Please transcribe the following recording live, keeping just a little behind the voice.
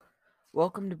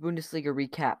Welcome to Bundesliga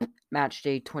Recap, Match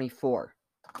Day 24.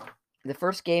 The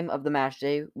first game of the match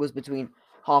day was between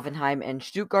Hoffenheim and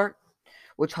Stuttgart,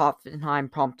 which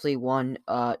Hoffenheim promptly won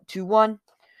 2-1.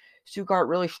 Stuttgart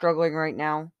really struggling right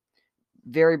now,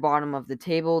 very bottom of the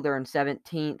table. They're in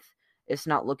 17th. It's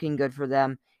not looking good for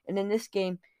them. And in this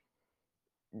game,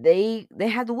 they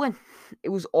had the win. It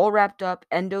was all wrapped up.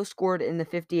 Endo scored in the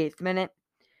 58th minute.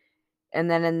 And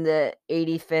then in the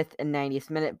 85th and 90th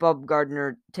minute,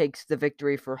 Baumgartner takes the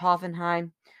victory for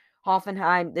Hoffenheim.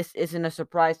 Hoffenheim, this isn't a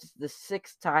surprise. This is the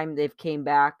sixth time they've came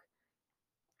back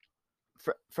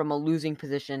from a losing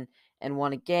position and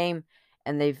won a game,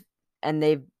 and they've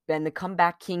been the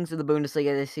comeback kings of the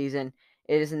Bundesliga this season.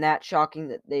 It isn't that shocking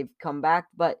that they've come back,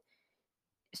 but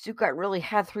Stuttgart really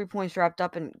had 3 points wrapped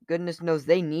up, and goodness knows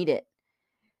they need it.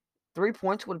 3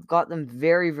 points would have got them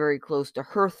very, very close to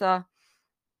Hertha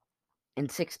in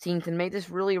 16th and made this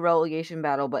really a relegation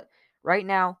battle. But right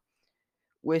now,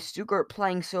 with Stuttgart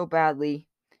playing so badly,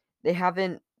 they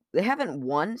haven't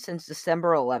won since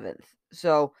December 11th.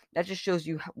 So that just shows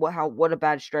you what a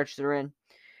bad stretch they're in.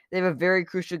 They have a very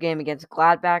crucial game against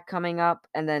Gladbach coming up,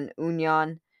 and then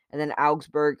Union, and then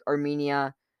Augsburg,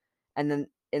 Arminia, and then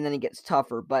it gets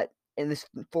tougher. But in this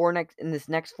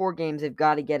next 4 games, they've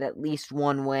got to get at least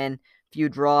one win, few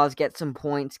draws, get some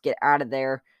points, get out of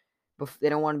there. They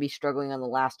don't want to be struggling on the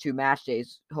last 2 match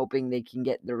days, hoping they can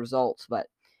get the results. But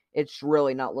it's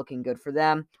really not looking good for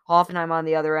them. Hoffenheim on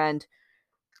the other end,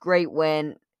 great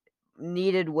win,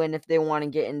 needed win if they want to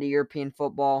get into European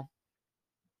football.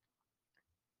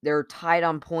 They're tied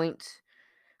on points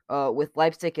with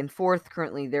Leipzig in 4th.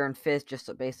 Currently, they're in 5th, just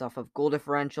based off of goal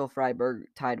differential. Freiburg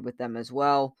tied with them as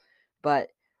well. But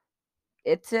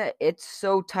it's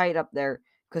so tight up there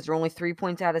because they're only 3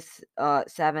 points out of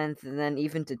 7th, and then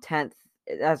even to 10th,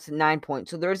 that's 9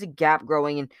 points. So there's a gap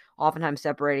growing, and Hoffenheim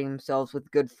separating themselves with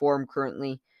good form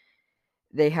currently.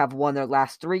 They have won their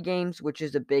last 3 games, which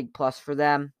is a big plus for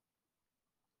them.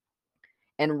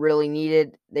 And really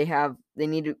needed. They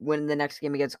need to win the next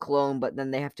game against Cologne, but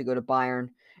then they have to go to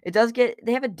Bayern.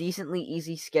 They have a decently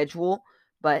easy schedule,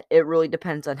 but it really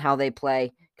depends on how they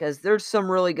play, because there's some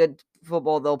really good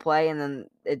football they'll play, and then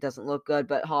it doesn't look good,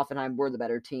 but Hoffenheim were the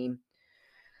better team.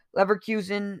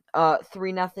 Leverkusen,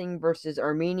 3-0 versus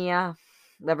Arminia.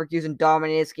 Leverkusen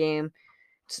dominated this game.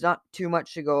 It's not too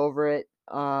much to go over it.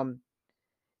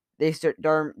 They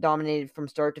dominated from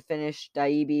start to finish.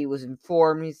 Diaby was in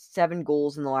form. He's 7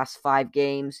 goals in the last 5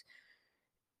 games.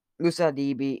 Musa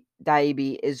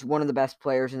Diaby is one of the best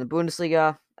players in the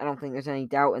Bundesliga. I don't think there's any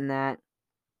doubt in that.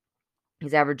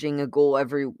 He's averaging a goal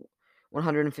every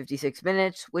 156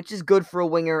 minutes, which is good for a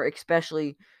winger,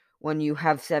 especially when you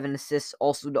have 7 assists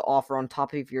also to offer on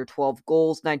top of your 12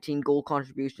 goals, 19 goal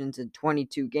contributions, and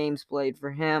 22 games played for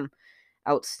him.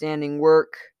 Outstanding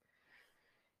work.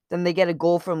 Then they get a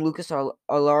goal from Lucas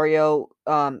Alario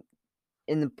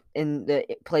in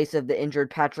the place of the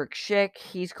injured Patrick Schick.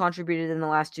 He's contributed in the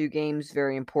last 2 games,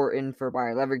 very important for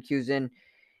Bayer Leverkusen,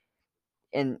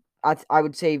 and I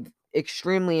would say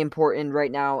extremely important right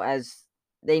now as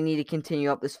they need to continue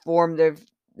up this form.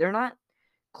 They're not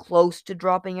close to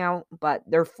dropping out, but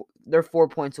they're 4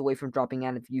 points away from dropping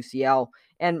out of UCL.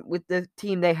 And with the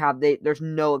team they have, there's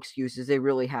no excuses. They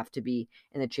really have to be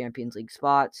in the Champions League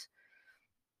spots.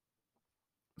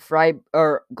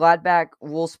 Gladbach,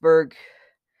 Wolfsburg,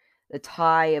 the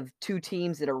tie of 2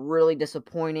 teams that are really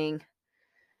disappointing.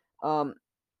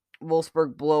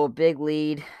 Wolfsburg blow a big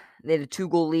lead. They had a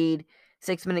 2-goal lead,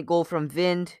 6-minute goal from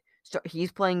Wind.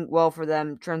 He's playing well for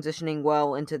them, transitioning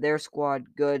well into their squad.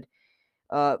 Good.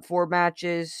 4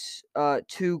 matches,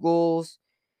 2 goals.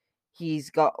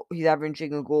 He's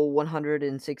averaging a goal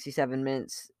 167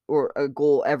 minutes, or a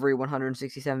goal every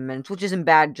 167 minutes, which isn't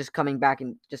bad just coming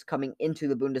into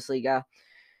the Bundesliga.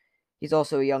 He's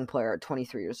also a young player at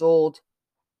 23 years old.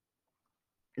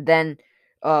 Then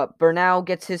Bernal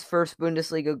gets his first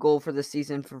Bundesliga goal for the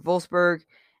season for Wolfsburg,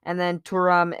 and then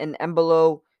Thuram and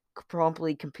Embolo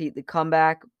promptly complete the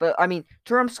comeback. But I mean,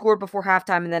 Thuram scored before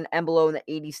halftime, and then Embolo in the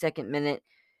 82nd minute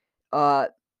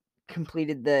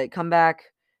completed the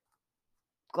comeback.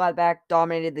 Gladbach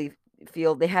dominated the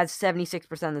field. They had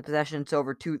 76% of the possession,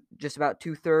 so just about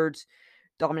 2/3.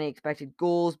 Dominate expected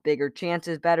goals, bigger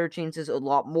chances, better chances, a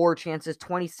lot more chances.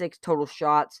 26 total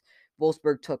shots.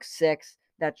 Wolfsburg took 6.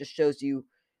 That just shows you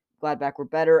Gladbach were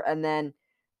better. And then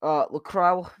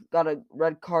Lecroix got a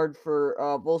red card for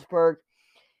Wolfsburg.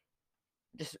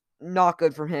 Just not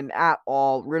good for him at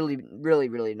all. Really, really,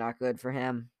 really not good for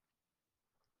him.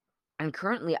 And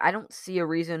currently, I don't see a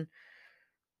reason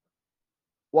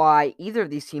why either of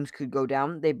these teams could go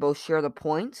down. They both share the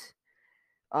points.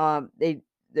 They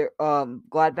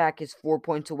Gladbach is 4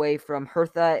 points away from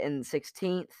Hertha in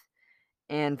 16th,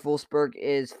 and Wolfsburg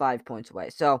is 5 points away.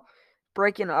 So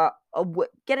breaking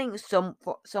getting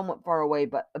somewhat far away,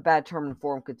 but a bad term in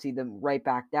form could see them right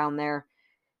back down there.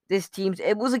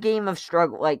 It was a game of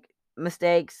struggle, like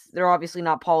mistakes. They're obviously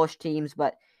not polished teams,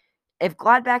 but if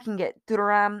Gladbach can get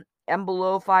Thuram,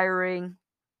 Embolo firing,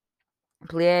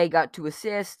 Plie got 2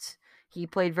 assists. He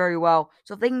played very well.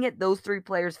 So if they can get those 3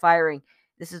 players firing,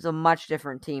 this is a much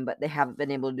different team, but they haven't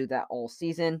been able to do that all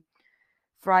season.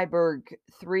 Freiburg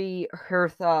 3,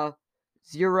 Hertha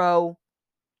 0.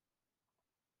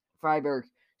 Freiburg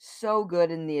so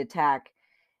good in the attack.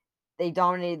 They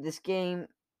dominated this game.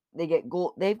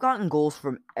 They've gotten goals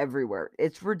from everywhere.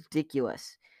 It's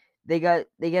ridiculous. They get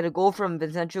a goal from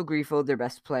Vincenzo Grifo, their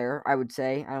best player, I would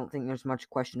say. I don't think there's much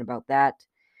question about that.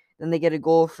 Then they get a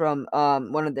goal from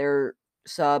one of their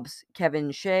subs,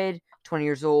 Kevin Shade, 20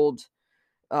 years old,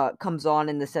 comes on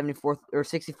in the 74th or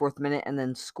 64th minute and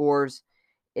then scores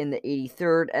in the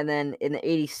 83rd. And then in the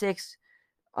 86th,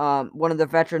 one of the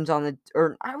veterans I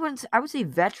would say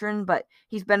veteran, but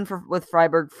he's been with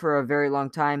Freiburg for a very long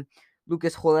time.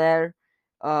 Lucas Holler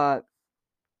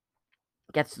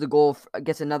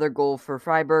gets another goal for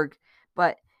Freiburg.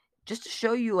 But just to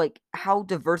show you like how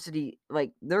diversity,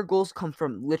 like their goals come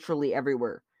from literally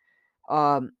everywhere.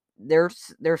 Their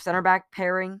center back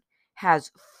pairing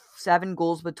has 7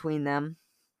 goals between them.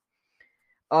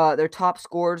 Their top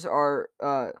scorers are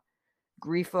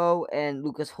Grifo and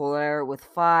Lucas Holler with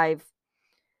 5.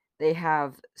 They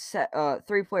have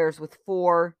 3 players with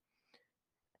 4,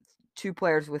 2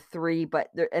 players with 3, but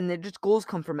their just goals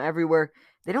come from everywhere.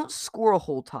 They don't score a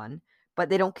whole ton, but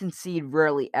they don't concede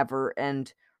rarely ever.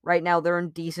 And right now they're in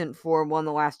decent form, won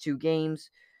the last 2 games.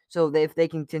 So if they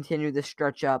can continue this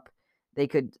stretch up, they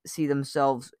could see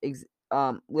themselves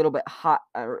a little bit hot.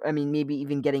 Maybe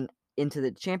even getting into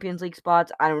the Champions League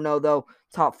spots. I don't know though.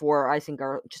 Top 4, I think,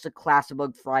 are just a class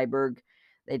above Freiburg.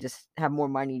 They just have more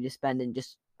money to spend and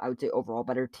just, I would say, overall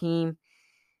better team.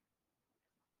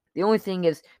 The only thing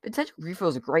is, Vincenzo Grifo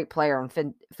is a great player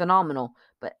and phenomenal,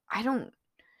 but I don't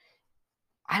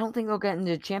think they'll get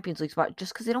into the Champions League spot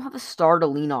just because they don't have a star to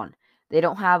lean on. They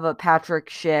don't have a Patrick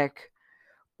Schick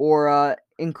or a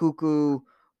Nkunku,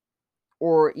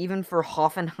 or even for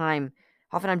Hoffenheim.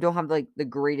 Hoffenheim don't have like the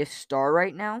greatest star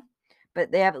right now,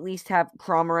 but they at least have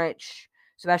Kramaric,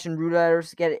 Sebastian Ruder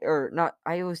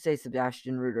I always say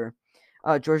Sebastian Ruder.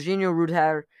 Jorginho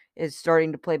Ruder is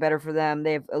starting to play better for them.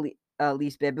 They have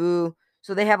Elise Bebu.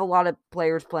 So they have a lot of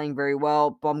players playing very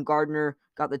well. Baumgartner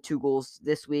got the 2 goals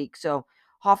this week. So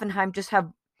Hoffenheim just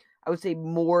have, I would say,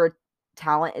 more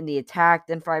talent in the attack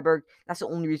than Freiburg. That's the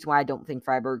only reason why I don't think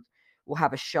Freiburg will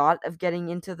have a shot of getting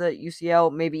into the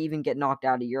UCL, maybe even get knocked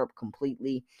out of Europe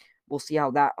completely. We'll see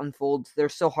how that unfolds. They're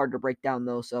so hard to break down,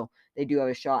 though, so they do have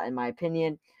a shot, in my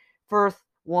opinion. Firth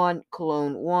 1,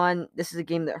 Cologne 1. This is a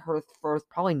game that Firth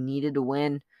probably needed to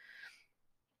win.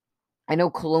 I know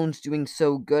Cologne's doing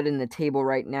so good in the table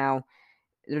right now.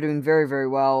 They're doing very, very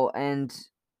well, and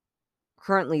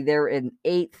currently they're in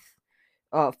 8th,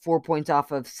 4 points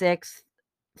off of 6th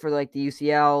for like the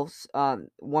UCLs,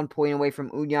 1 point away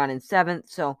from Union in 7th.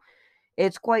 So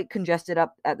it's quite congested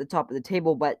up at the top of the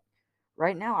table. But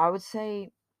right now, I would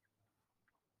say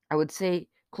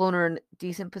Cologne are in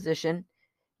decent position.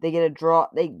 They get a draw.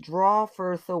 They draw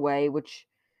Firth away, which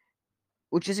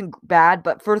isn't bad,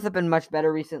 but Firth have been much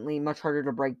better recently, much harder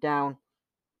to break down.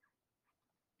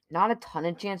 Not a ton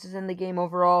of chances in the game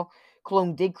overall.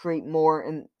 Cologne did create more,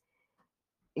 and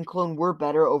Cologne were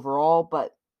better overall,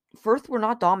 but Firth were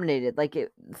not dominated.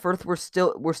 Firth were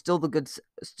still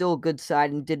a good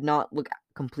side and did not look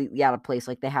completely out of place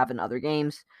like they have in other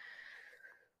games.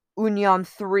 Union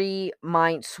 3,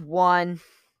 Mainz 1.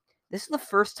 This is the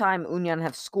first time Union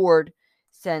have scored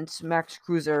since Max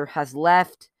Kreuzer has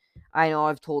left. I know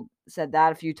I've said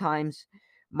that a few times.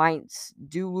 Mainz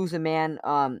do lose a man.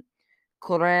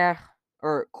 Koch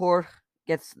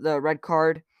gets the red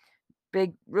card.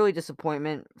 Really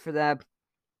disappointment for them.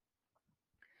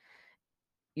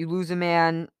 You lose a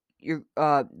man,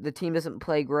 the team doesn't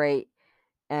play great,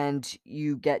 and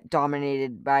you get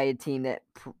dominated by a team that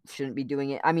shouldn't be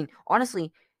doing it. I mean,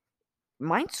 honestly,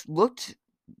 Mainz looked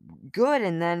good,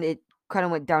 and then it kind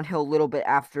of went downhill a little bit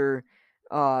after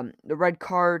the red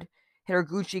card.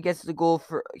 Hiraguchi gets the goal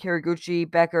for Hiraguchi,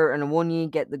 Becker, and Awoniyi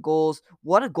get the goals.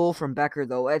 What a goal from Becker,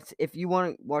 though. If you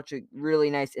want to watch a really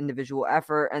nice individual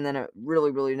effort and then a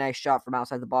really, really nice shot from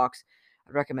outside the box,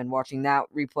 I'd recommend watching that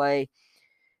replay.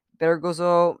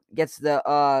 Bergozo gets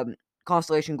the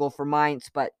consolation goal for Mainz,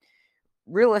 but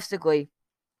realistically,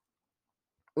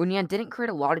 Union didn't create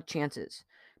a lot of chances.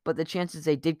 but the chances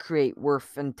they did create were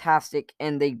fantastic,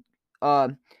 and they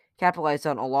capitalized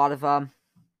on a lot of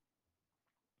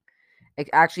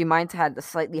actually, Mainz had the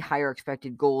slightly higher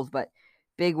expected goals, but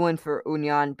big win for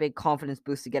Union, big confidence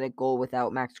boost to get a goal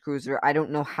without Max Kreuzer. I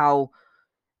don't know how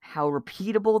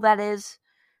repeatable that is,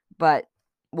 but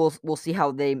we'll see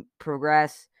how they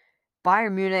progress.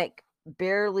 Bayern Munich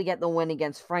barely get the win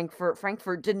against Frankfurt.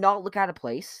 Frankfurt did not look out of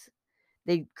place.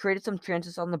 They created some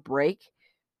chances on the break.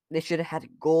 They should have had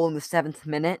a goal in the 7th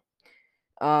minute.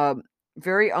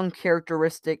 Very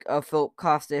uncharacteristic of Philip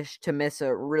Kostic to miss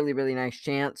a really, really nice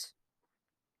chance.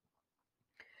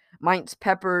 Mainz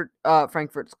peppered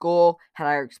Frankfurt's goal, had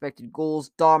higher expected goals,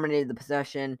 dominated the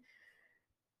possession.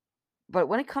 But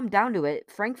when it come down to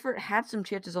it, Frankfurt had some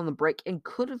chances on the break and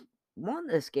could have won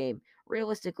this game,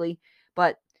 realistically.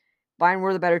 But Bayern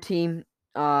were the better team.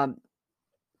 And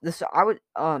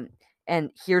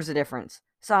here's the difference.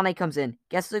 Sane comes in,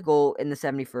 gets the goal in the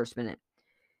 71st minute.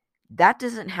 That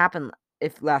doesn't happen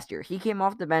if last year. He came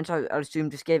off the bench, I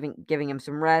assume, just giving him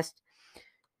some rest.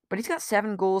 But he's got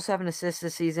 7 goals, 7 assists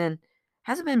this season.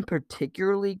 Hasn't been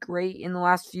particularly great in the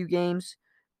last few games,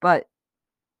 but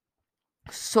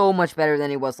so much better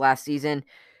than he was last season.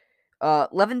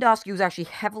 Lewandowski was actually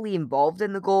heavily involved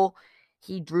in the goal.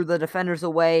 He drew the defenders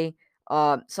away.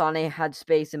 Sane had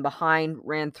space in behind,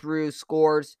 ran through,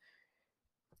 scores.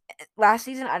 Last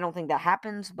season, I don't think that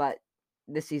happens, but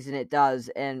this season it does.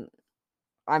 And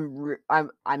I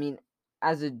mean,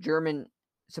 as a German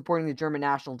supporting the German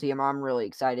national team, I'm really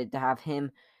excited to have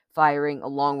him firing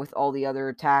along with all the other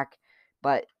attack.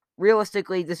 But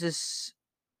realistically, this is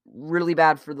really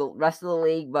bad for the rest of the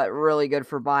league, but really good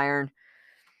for Bayern.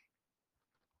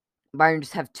 Bayern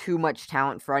just have too much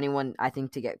talent for anyone, I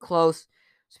think, to get close.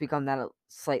 Speak on that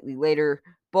slightly later.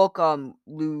 Bochum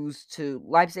lose to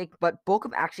Leipzig, but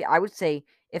Bochum actually, I would say,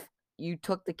 if you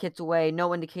took the kits away,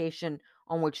 no indication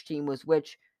on which team was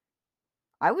which,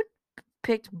 I would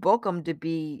pick Bochum to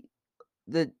be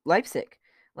the Leipzig.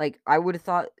 Like, I would have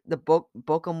thought the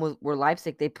Bochum were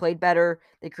Leipzig. They played better.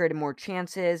 They created more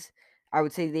chances. I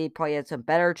would say they probably had some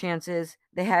better chances.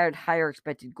 They had higher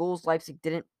expected goals. Leipzig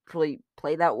didn't really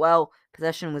play that well.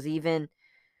 Possession was even,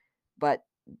 but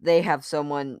they have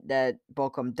someone that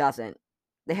Bochum doesn't.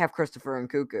 They have Christopher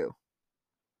Nkunku.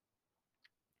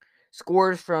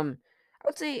 Scores from, I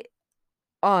would say,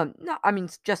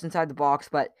 just inside the box,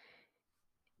 but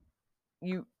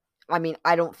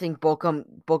I don't think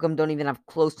Bochum don't even have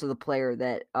close to the player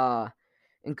that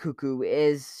Nkunku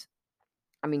is.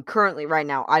 I mean, currently, right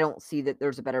now, I don't see that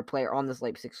there's a better player on this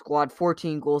Leipzig squad.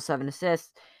 14 goals, 7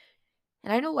 assists.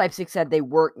 And I know Leipzig said they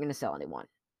weren't going to sell anyone.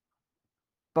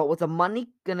 But with the money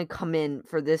going to come in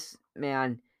for this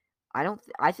man,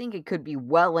 I think it could be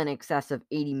well in excess of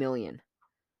 80 million.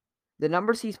 The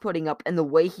numbers he's putting up and the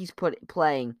way he's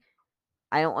playing,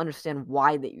 I don't understand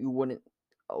why a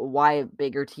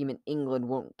bigger team in England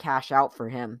won't cash out for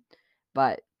him.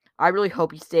 But I really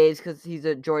hope he stays because he's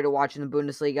a joy to watch in the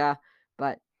Bundesliga.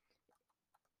 But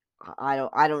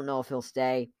I don't know if he'll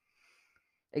stay.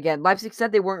 Again, Leipzig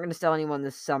said they weren't going to sell anyone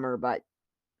this summer, but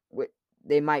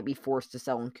they might be forced to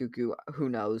sell Nkunku. Who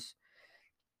knows?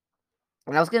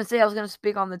 And I was going to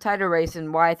speak on the title race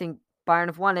and why I think Bayern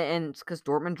have won it, and it's because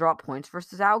Dortmund dropped points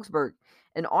versus Augsburg.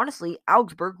 And honestly,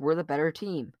 Augsburg were the better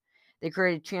team. They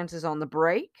created chances on the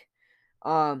break.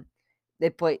 They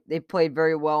played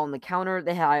very well on the counter.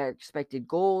 They had higher expected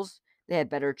goals. They had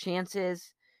better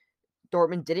chances.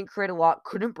 Dortmund didn't create a lot,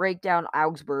 couldn't break down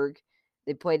Augsburg.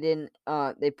 They played in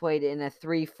a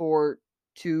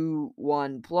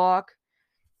 3-4-2-1 block.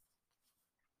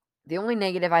 The only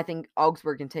negative I think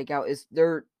Augsburg can take out is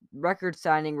their record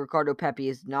signing Ricardo Pepi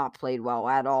has not played well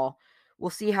at all. We'll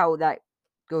see how that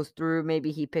goes through.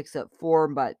 Maybe he picks up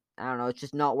form, but I don't know. It's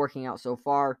just not working out so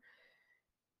far.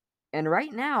 And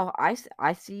right now, I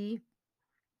see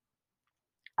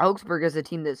Augsburg as a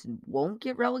team that won't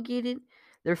get relegated.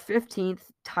 They're 15th,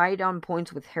 tied on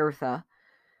points with Hertha,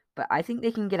 but I think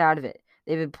they can get out of it.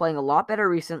 They've been playing a lot better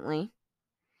recently.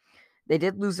 They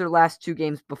did lose their last 2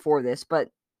 games before this,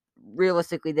 but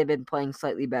realistically, they've been playing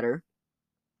slightly better.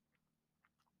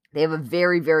 They have a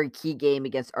very, very key game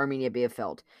against Arminia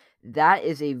Bielefeld. That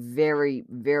is a very,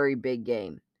 very big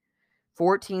game.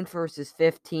 14th versus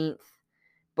 15th.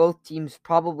 Both teams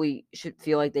probably should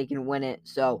feel like they can win it,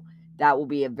 so that will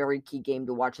be a very key game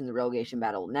to watch in the relegation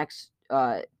battle next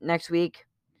week.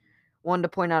 Wanted to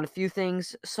point out a few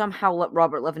things. Somehow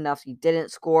Robert Lewandowski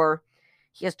didn't score.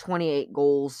 He has 28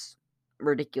 goals.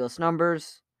 Ridiculous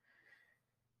numbers.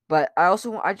 But I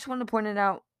just wanted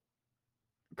to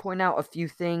point out a few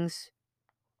things.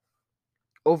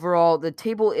 Overall, the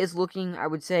table is looking, I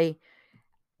would say,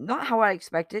 not how I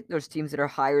expected. There's teams that are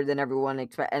higher than everyone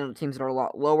expect, and teams that are a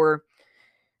lot lower.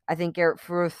 I think Erfurt,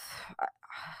 Fürth,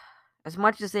 as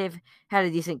much as they've had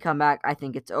a decent comeback, I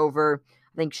think it's over.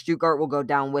 I think Stuttgart will go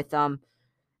down with them.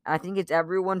 I think it's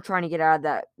everyone trying to get out of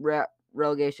that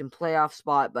relegation playoff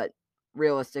spot, but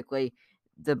realistically,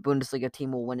 the Bundesliga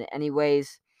team will win it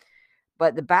anyways.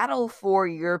 But the battle for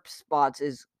Europe spots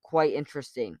is quite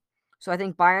interesting. So I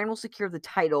think Bayern will secure the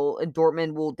title, and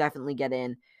Dortmund will definitely get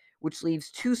in, which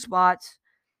leaves 2 spots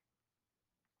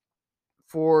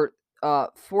for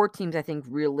 4 teams, I think,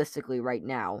 realistically right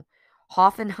now.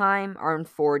 Hoffenheim are on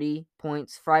 40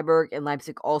 points. Freiburg and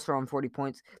Leipzig also are on 40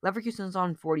 points. Leverkusen's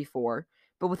on 44.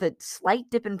 But with a slight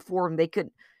dip in form, they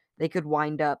could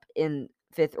wind up in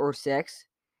 5th or 6th.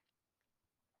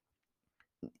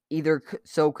 Either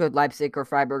so could Leipzig or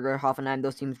Freiburg or Hoffenheim.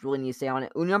 Those teams really need to stay on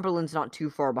it. Union Berlin's not too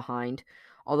far behind,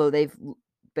 although they've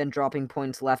been dropping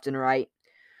points left and right.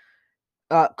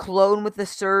 Cologne with the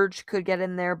surge could get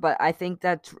in there, but I think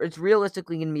that it's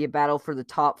realistically going to be a battle for the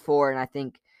top 4, and I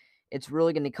think it's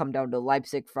really going to come down to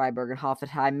Leipzig, Freiburg, and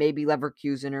Hoffenheim. Maybe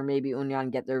Leverkusen or maybe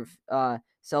Union get their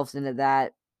selves into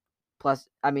that. Plus,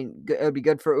 I mean, it would be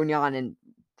good for Union and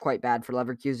quite bad for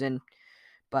Leverkusen,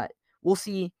 but we'll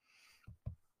see.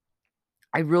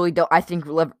 I really don't. I think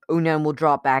Union will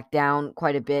drop back down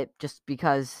quite a bit just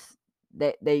because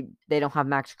they don't have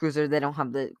Max Kruse. They don't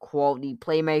have the quality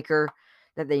playmaker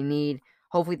that they need.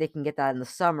 Hopefully, they can get that in the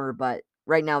summer, but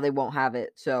right now they won't have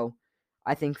it. So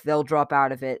I think they'll drop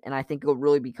out of it, and I think it'll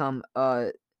really become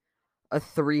a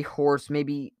 3-horse,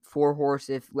 maybe 4-horse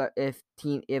if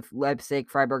Leipzig,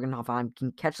 Freiburg, and Hoffenheim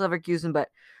can catch Leverkusen. But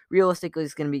realistically,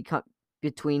 it's going to be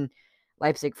between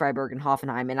Leipzig, Freiburg, and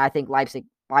Hoffenheim, and I think Leipzig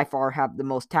by far have the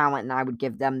most talent, and I would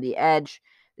give them the edge.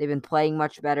 They've been playing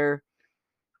much better.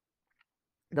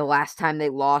 The last time they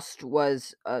lost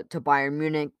was to Bayern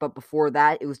Munich, but before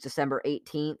that, it was December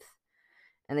 18th.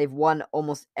 And they've won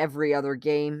almost every other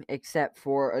game except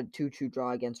for a 2-2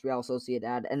 draw against Real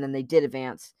Sociedad. And then they did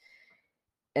advance,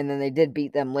 and then they did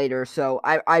beat them later. So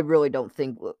I really don't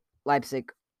think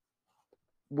Leipzig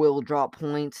will drop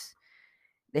points.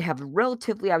 They have a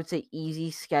relatively, I would say,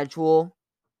 easy schedule.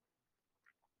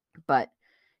 But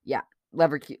yeah,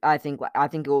 I think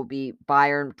it will be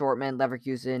Bayern, Dortmund,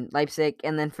 Leverkusen, Leipzig,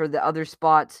 and then for the other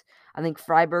spots, I think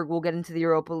Freiburg will get into the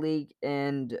Europa League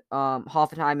and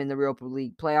Hoffenheim in the Europa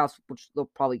League playoffs, which they'll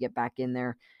probably get back in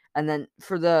there. And then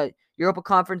for the Europa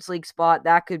Conference League spot,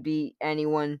 that could be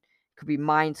anyone. Could be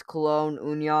Mainz, Cologne,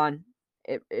 Union.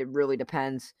 It really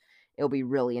depends. It'll be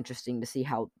really interesting to see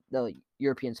how the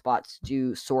European spots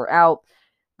do sort out.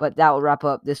 But that will wrap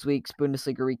up this week's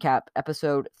Bundesliga recap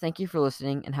episode. Thank you for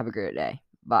listening and have a great day.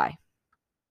 Bye.